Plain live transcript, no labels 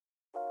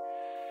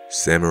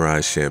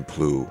Samurai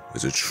Champloo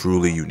is a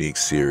truly unique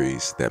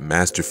series that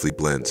masterfully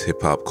blends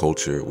hip-hop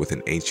culture with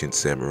an ancient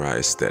samurai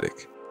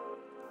aesthetic.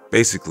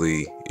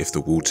 Basically, if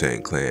the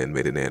Wu-Tang Clan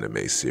made an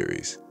anime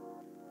series.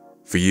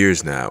 For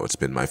years now, it's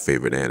been my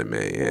favorite anime,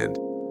 and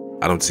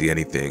I don't see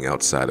anything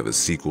outside of a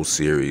sequel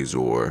series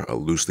or a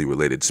loosely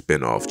related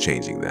spin-off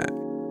changing that.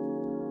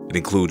 It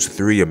includes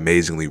 3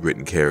 amazingly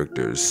written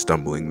characters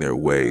stumbling their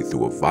way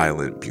through a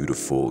violent,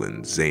 beautiful,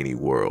 and zany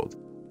world,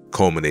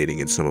 culminating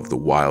in some of the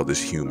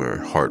wildest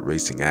humor,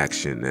 heart-racing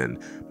action,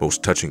 and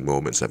most touching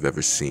moments I've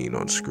ever seen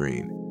on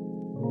screen.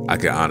 I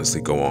could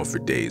honestly go on for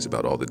days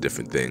about all the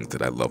different things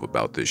that I love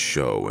about this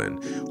show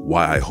and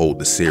why I hold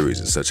the series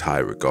in such high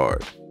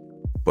regard.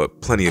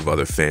 But plenty of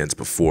other fans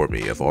before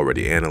me have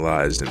already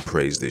analyzed and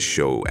praised this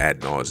show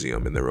ad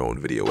nauseum in their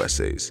own video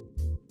essays.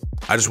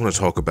 I just want to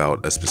talk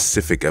about a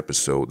specific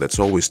episode that's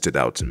always stood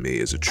out to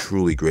me as a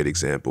truly great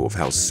example of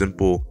how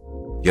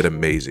simple yet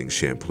amazing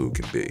Champloo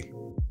can be.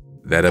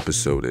 That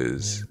episode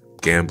is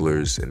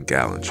Gamblers and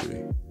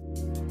Gallantry.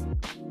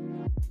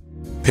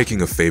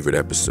 Picking a favorite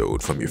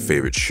episode from your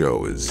favorite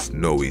show is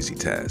no easy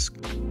task.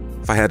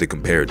 If I had to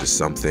compare it to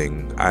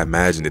something, I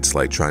imagine it's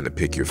like trying to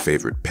pick your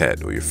favorite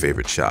pet or your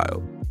favorite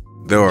child.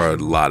 There are a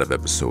lot of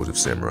episodes of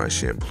Samurai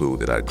Champloo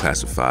that I'd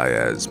classify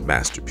as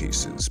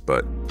masterpieces,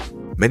 but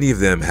many of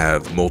them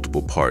have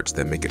multiple parts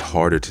that make it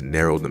harder to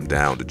narrow them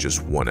down to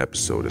just one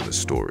episode in the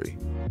story.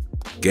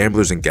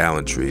 Gamblers and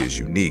Gallantry is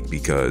unique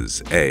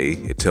because A,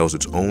 it tells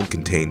its own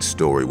contained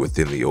story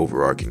within the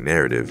overarching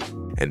narrative,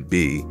 and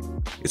B,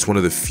 it's one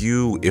of the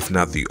few, if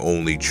not the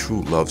only,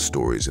 true love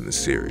stories in the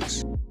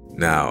series.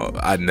 Now,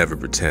 I'd never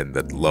pretend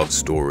that love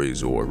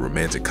stories or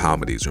romantic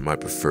comedies are my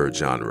preferred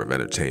genre of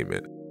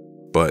entertainment,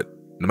 but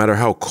no matter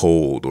how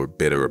cold or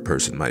bitter a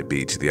person might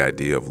be to the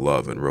idea of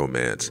love and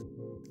romance,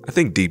 I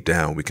think deep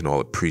down we can all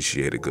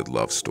appreciate a good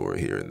love story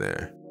here and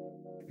there.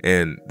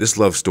 And this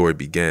love story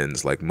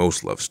begins like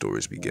most love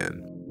stories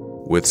begin,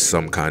 with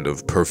some kind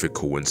of perfect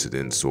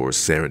coincidence or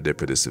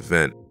serendipitous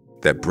event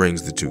that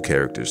brings the two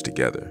characters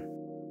together.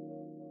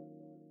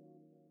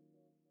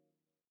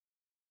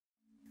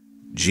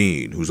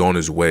 Gene, who's on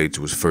his way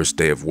to his first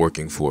day of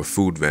working for a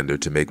food vendor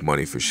to make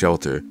money for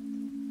shelter,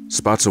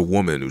 spots a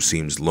woman who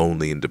seems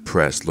lonely and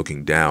depressed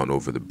looking down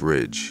over the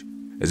bridge,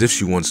 as if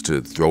she wants to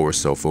throw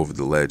herself over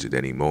the ledge at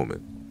any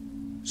moment.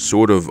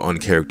 Sort of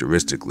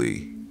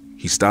uncharacteristically,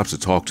 he stops to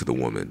talk to the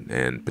woman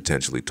and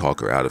potentially talk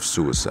her out of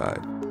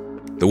suicide.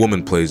 The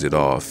woman plays it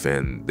off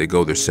and they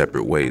go their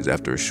separate ways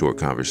after a short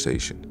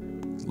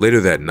conversation. Later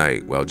that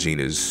night, while Gene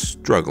is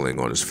struggling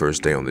on his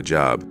first day on the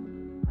job,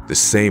 the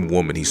same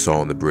woman he saw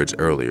on the bridge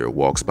earlier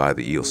walks by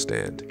the eel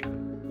stand.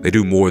 They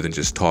do more than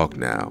just talk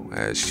now,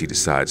 as she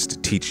decides to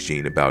teach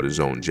Gene about his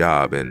own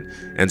job and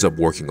ends up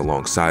working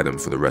alongside him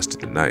for the rest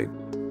of the night,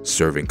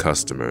 serving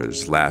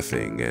customers,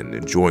 laughing, and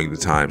enjoying the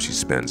time she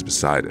spends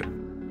beside him.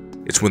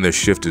 It's when their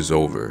shift is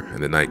over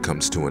and the night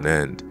comes to an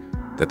end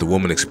that the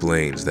woman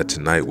explains that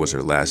tonight was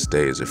her last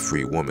day as a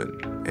free woman,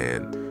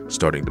 and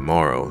starting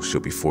tomorrow, she'll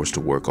be forced to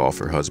work off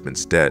her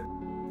husband's debt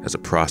as a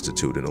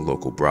prostitute in a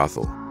local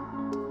brothel.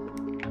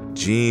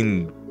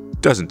 Gene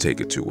doesn't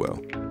take it too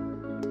well.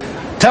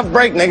 Tough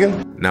break,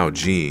 nigga. Now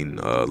Gene,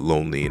 a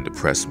lonely and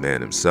depressed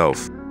man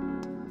himself,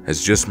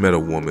 has just met a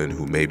woman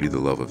who may be the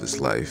love of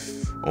his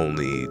life,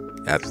 only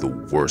at the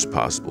worst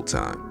possible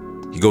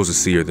time. He goes to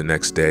see her the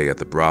next day at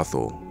the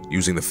brothel,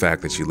 using the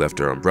fact that she left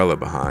her umbrella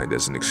behind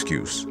as an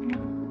excuse.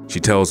 She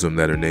tells him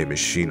that her name is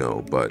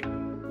Shino, but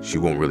she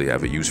won't really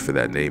have a use for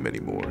that name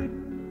anymore.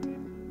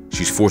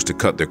 She's forced to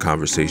cut their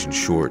conversation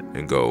short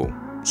and go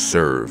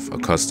serve a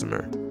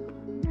customer.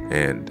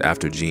 And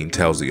after Gene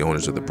tells the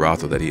owners of the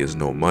brothel that he has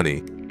no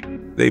money,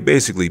 they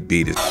basically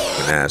beat his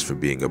ass for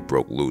being a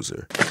broke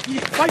loser.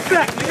 Fight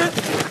back, nigga!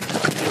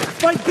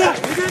 Fight back,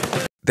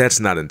 nigga! That's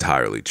not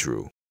entirely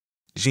true.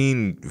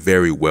 Gene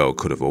very well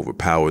could have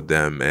overpowered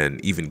them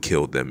and even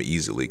killed them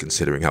easily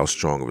considering how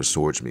strong of a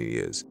swordsman he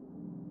is.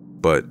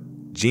 But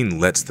Gene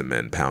lets the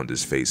men pound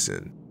his face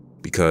in,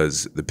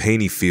 because the pain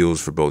he feels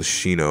for both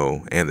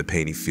Shino and the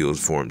pain he feels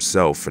for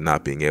himself for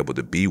not being able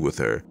to be with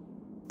her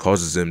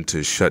causes him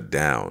to shut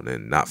down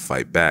and not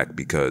fight back,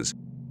 because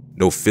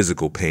no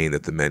physical pain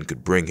that the men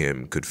could bring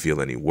him could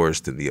feel any worse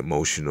than the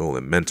emotional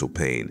and mental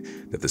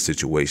pain that the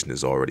situation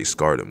has already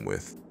scarred him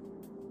with.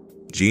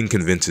 Gene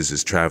convinces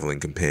his traveling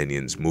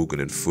companions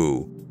Mugen and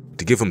Fu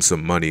to give him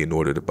some money in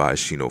order to buy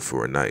Shino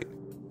for a night.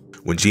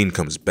 When Gene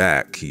comes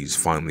back, he's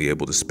finally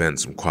able to spend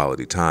some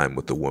quality time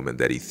with the woman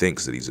that he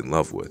thinks that he's in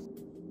love with.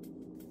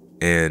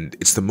 And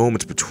it's the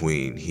moments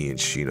between he and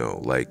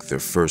Shino, like their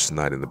first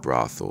night in the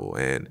brothel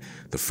and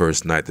the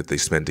first night that they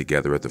spend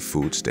together at the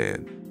food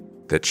stand,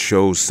 that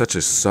shows such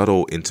a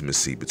subtle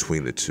intimacy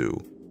between the two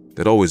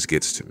that always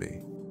gets to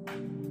me.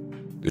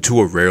 The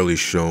two are rarely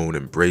shown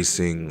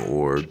embracing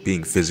or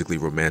being physically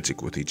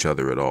romantic with each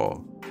other at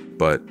all,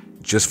 but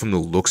just from the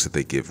looks that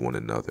they give one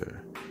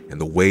another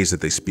and the ways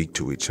that they speak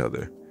to each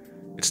other,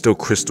 it's still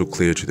crystal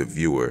clear to the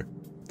viewer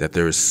that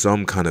there is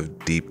some kind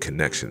of deep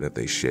connection that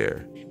they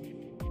share.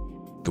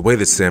 The way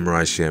that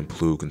Samurai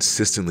Champloo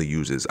consistently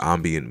uses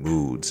ambient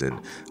moods and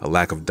a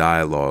lack of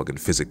dialogue and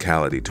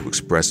physicality to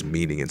express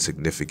meaning and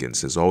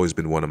significance has always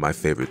been one of my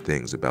favorite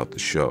things about the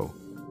show.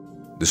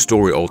 The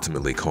story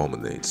ultimately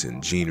culminates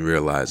in Gene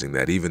realizing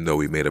that even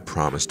though he made a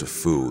promise to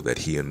Fu that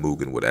he and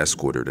Mugen would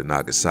escort her to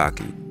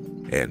Nagasaki,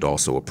 and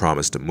also a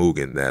promise to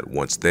Mugen that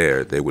once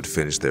there they would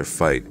finish their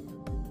fight,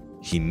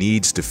 he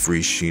needs to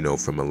free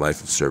Shino from a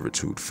life of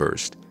servitude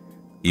first,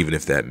 even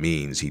if that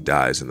means he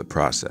dies in the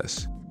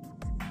process.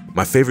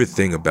 My favorite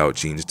thing about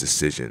Gene's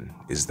decision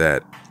is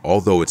that,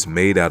 although it's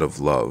made out of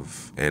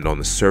love and on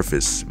the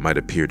surface might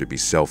appear to be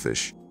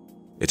selfish,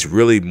 it's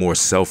really more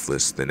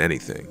selfless than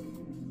anything.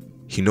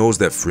 He knows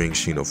that freeing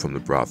Shino from the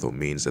brothel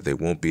means that they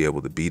won't be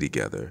able to be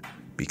together,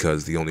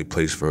 because the only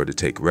place for her to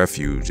take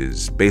refuge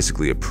is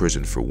basically a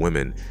prison for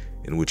women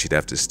in which he'd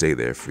have to stay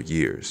there for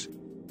years.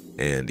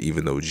 And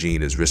even though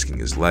Gene is risking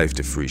his life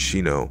to free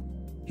Shino,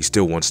 he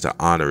still wants to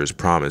honor his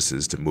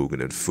promises to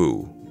Mugen and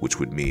Fu, which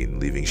would mean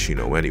leaving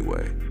Shino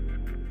anyway.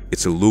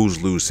 It's a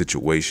lose-lose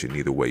situation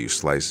either way you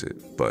slice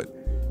it,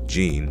 but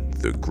Gene,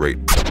 the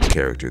great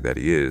character that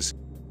he is,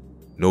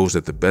 knows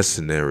that the best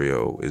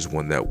scenario is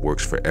one that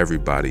works for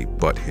everybody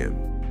but him,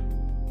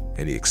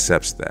 and he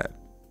accepts that.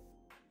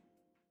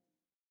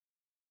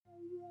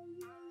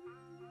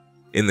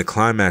 In the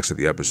climax of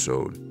the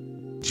episode,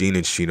 Gene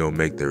and Shino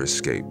make their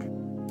escape,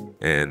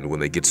 and when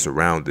they get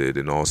surrounded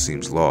and all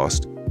seems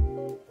lost,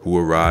 who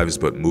arrives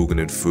but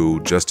Mugen and Fu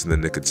just in the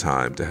nick of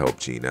time to help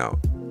Gene out.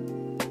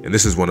 And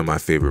this is one of my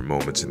favorite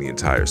moments in the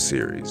entire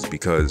series,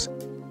 because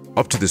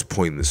up to this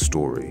point in the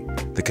story,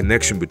 the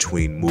connection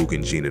between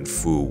Mugen, Gene, and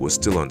Fu was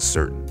still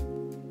uncertain.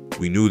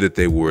 We knew that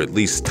they would at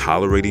least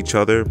tolerate each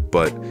other,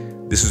 but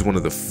this is one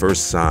of the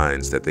first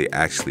signs that they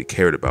actually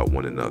cared about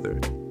one another,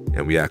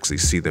 and we actually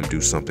see them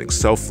do something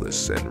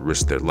selfless and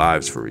risk their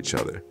lives for each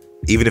other.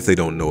 Even if they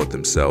don't know it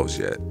themselves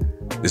yet,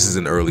 this is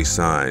an early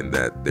sign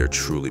that they're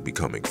truly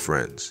becoming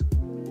friends.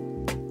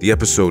 The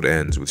episode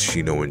ends with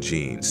Shino and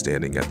Gene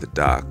standing at the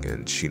dock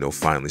and Shino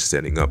finally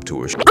standing up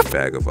to her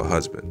bag of a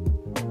husband.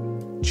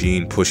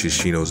 Gene pushes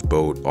Shino's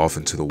boat off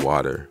into the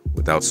water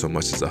without so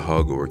much as a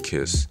hug or a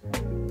kiss,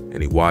 and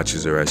he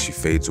watches her as she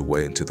fades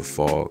away into the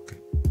fog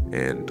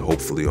and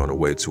hopefully on her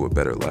way to a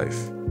better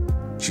life.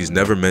 She's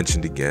never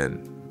mentioned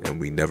again, and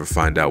we never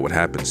find out what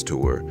happens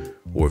to her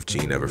or if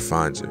Gene ever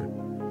finds her.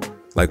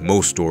 Like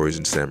most stories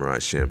in Samurai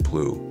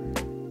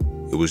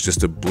Champloo, it was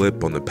just a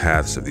blip on the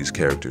paths of these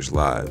characters'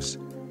 lives.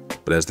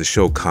 But as the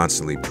show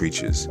constantly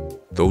preaches,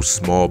 those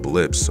small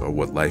blips are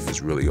what life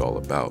is really all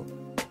about.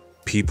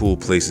 People,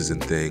 places,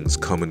 and things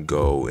come and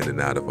go in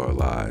and out of our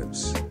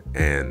lives,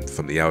 and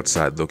from the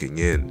outside looking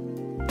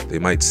in, they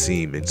might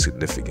seem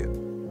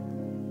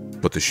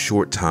insignificant. But the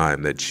short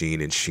time that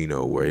Gene and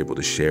Shino were able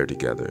to share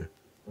together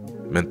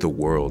meant the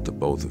world to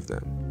both of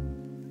them.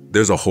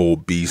 There's a whole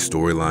B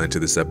storyline to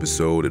this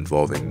episode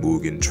involving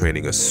Mugen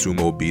training a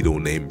sumo beetle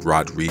named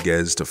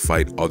Rodriguez to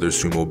fight other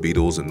sumo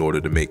beetles in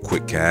order to make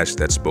quick cash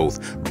that's both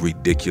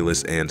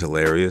ridiculous and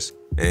hilarious.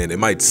 And it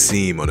might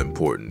seem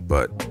unimportant,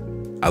 but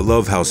I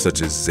love how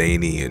such a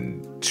zany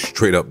and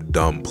straight up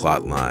dumb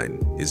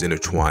plotline is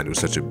intertwined with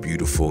such a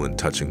beautiful and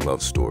touching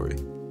love story.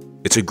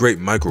 It's a great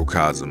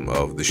microcosm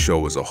of the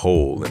show as a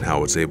whole and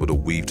how it's able to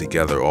weave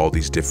together all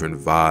these different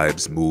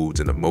vibes, moods,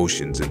 and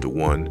emotions into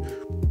one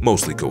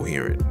mostly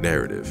coherent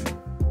narrative.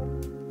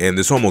 And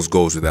this almost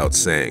goes without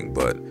saying,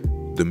 but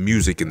the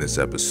music in this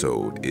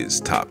episode is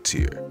top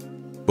tier.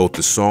 Both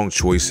the song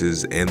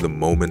choices and the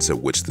moments at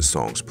which the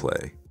songs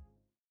play.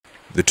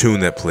 The tune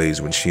that plays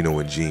when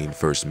Shino and Gene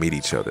first meet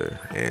each other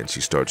and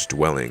she starts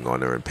dwelling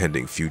on her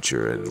impending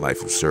future and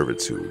life of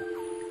servitude.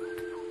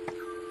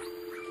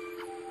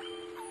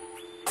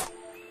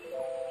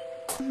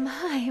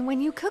 My,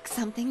 when you cook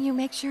something, you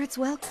make sure it's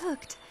well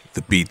cooked.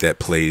 The beat that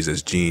plays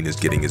as Gene is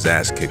getting his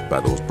ass kicked by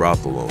those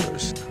brothel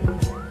owners.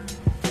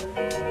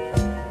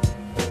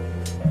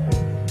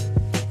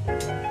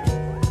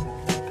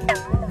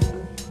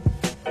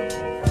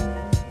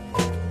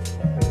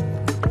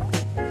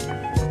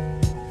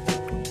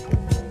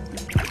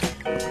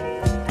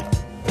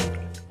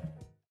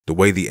 The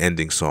way the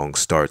ending song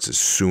starts as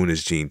soon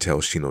as Gene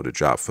tells Shino to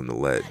drop from the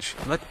ledge.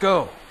 Let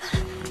go.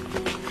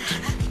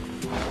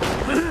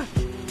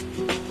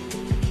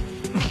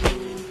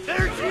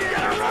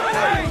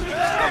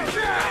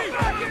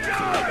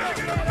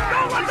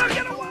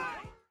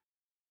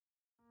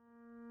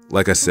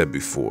 Like I said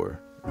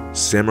before,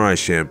 Samurai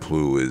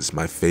Champloo is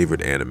my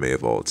favorite anime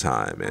of all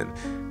time,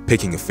 and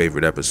picking a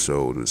favorite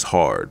episode is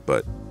hard,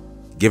 but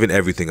given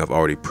everything I've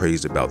already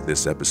praised about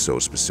this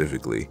episode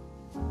specifically,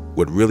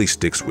 what really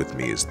sticks with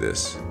me is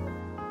this.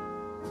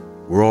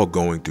 We're all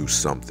going through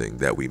something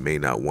that we may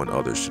not want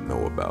others to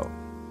know about.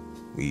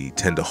 We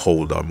tend to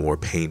hold our more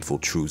painful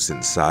truths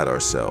inside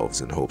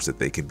ourselves in hopes that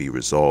they can be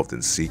resolved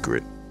in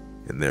secret,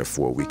 and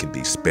therefore we can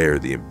be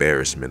spared the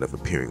embarrassment of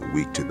appearing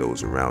weak to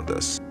those around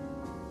us,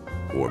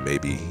 or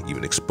maybe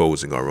even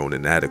exposing our own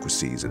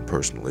inadequacies and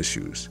personal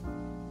issues.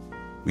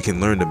 We can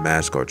learn to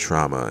mask our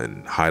trauma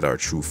and hide our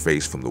true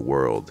face from the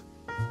world,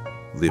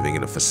 living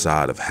in a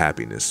facade of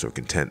happiness or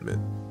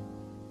contentment.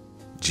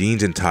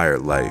 Gene's entire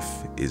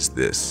life is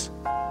this.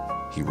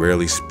 He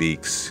rarely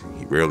speaks,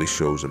 he rarely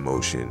shows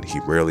emotion, he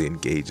rarely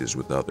engages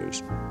with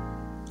others.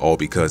 All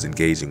because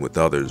engaging with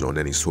others on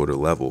any sort of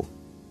level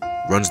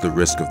runs the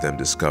risk of them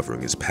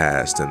discovering his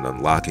past and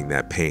unlocking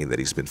that pain that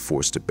he's been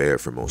forced to bear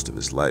for most of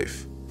his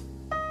life.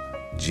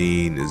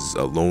 Gene is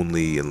a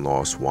lonely and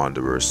lost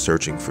wanderer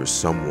searching for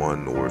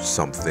someone or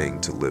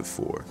something to live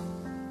for.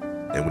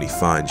 And when he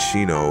finds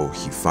Shino,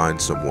 he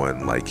finds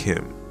someone like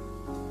him,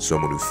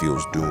 someone who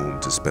feels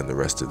doomed to spend the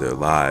rest of their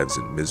lives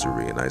in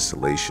misery and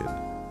isolation.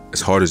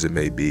 As hard as it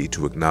may be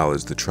to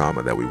acknowledge the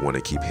trauma that we want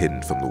to keep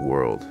hidden from the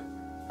world,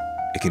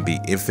 it can be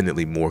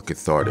infinitely more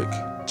cathartic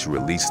to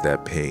release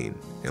that pain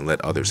and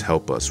let others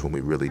help us when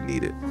we really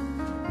need it,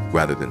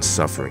 rather than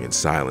suffering in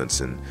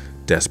silence and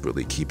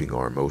desperately keeping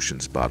our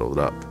emotions bottled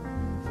up.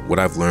 What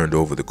I've learned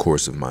over the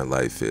course of my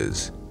life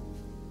is,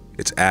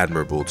 it's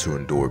admirable to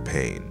endure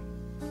pain,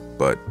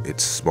 but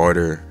it's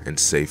smarter and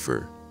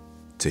safer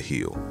to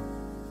heal.